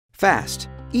Fast,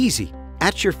 easy,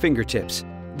 at your fingertips.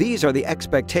 These are the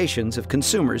expectations of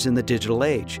consumers in the digital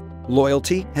age.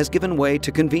 Loyalty has given way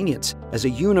to convenience, as a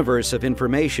universe of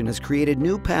information has created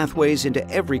new pathways into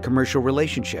every commercial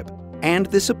relationship. And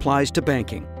this applies to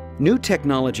banking. New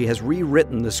technology has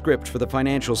rewritten the script for the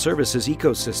financial services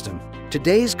ecosystem.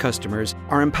 Today's customers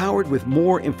are empowered with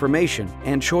more information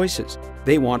and choices.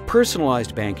 They want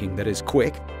personalized banking that is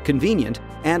quick, convenient,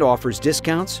 and offers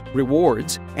discounts,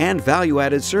 rewards, and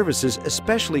value-added services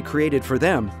especially created for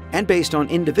them and based on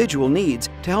individual needs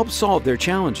to help solve their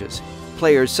challenges.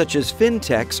 Players such as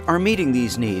fintechs are meeting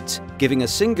these needs, giving a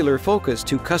singular focus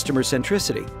to customer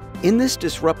centricity. In this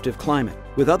disruptive climate,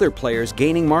 with other players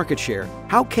gaining market share,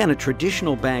 how can a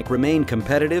traditional bank remain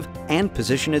competitive and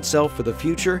position itself for the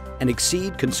future and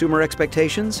exceed consumer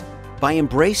expectations? By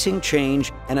embracing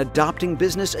change and adopting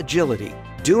business agility.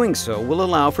 Doing so will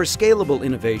allow for scalable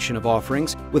innovation of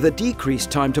offerings with a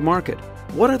decreased time to market.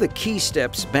 What are the key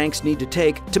steps banks need to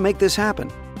take to make this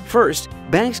happen? First,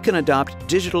 banks can adopt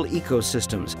digital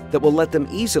ecosystems that will let them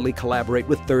easily collaborate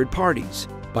with third parties.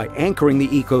 By anchoring the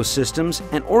ecosystems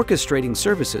and orchestrating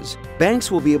services, banks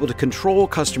will be able to control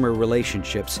customer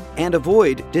relationships and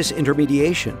avoid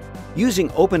disintermediation.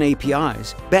 Using open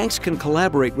APIs, banks can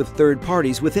collaborate with third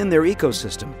parties within their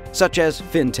ecosystem, such as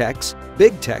fintechs,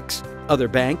 big techs, other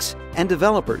banks, and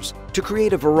developers, to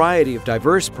create a variety of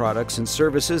diverse products and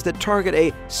services that target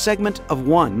a segment of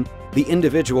one, the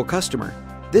individual customer.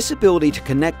 This ability to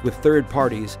connect with third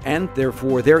parties and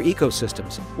therefore their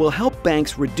ecosystems will help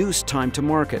banks reduce time to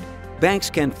market. Banks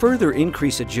can further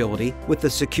increase agility with the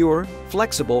secure,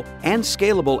 flexible, and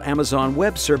scalable Amazon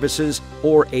Web Services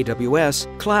or AWS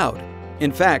cloud.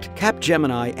 In fact,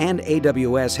 Capgemini and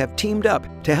AWS have teamed up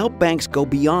to help banks go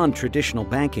beyond traditional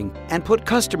banking and put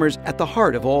customers at the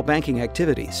heart of all banking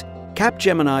activities.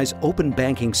 Capgemini's open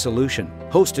banking solution,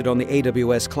 hosted on the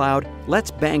AWS cloud,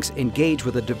 lets banks engage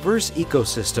with a diverse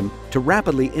ecosystem to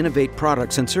rapidly innovate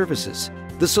products and services.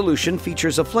 The solution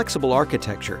features a flexible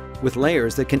architecture with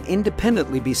layers that can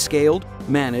independently be scaled,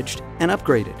 managed, and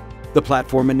upgraded. The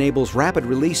platform enables rapid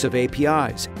release of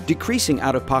APIs, decreasing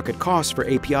out-of-pocket costs for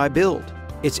API build.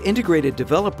 Its integrated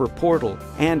developer portal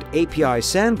and API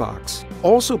sandbox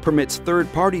also permits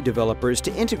third-party developers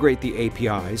to integrate the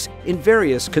APIs in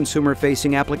various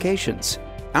consumer-facing applications.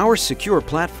 Our secure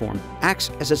platform acts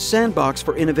as a sandbox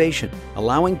for innovation,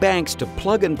 allowing banks to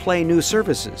plug and play new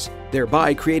services,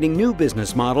 thereby creating new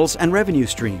business models and revenue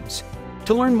streams.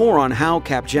 To learn more on how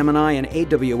Capgemini and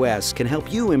AWS can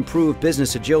help you improve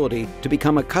business agility to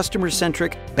become a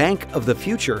customer-centric bank of the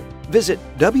future, visit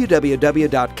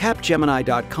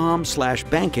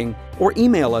www.capgemini.com/banking or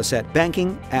email us at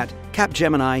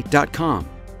banking@capgemini.com.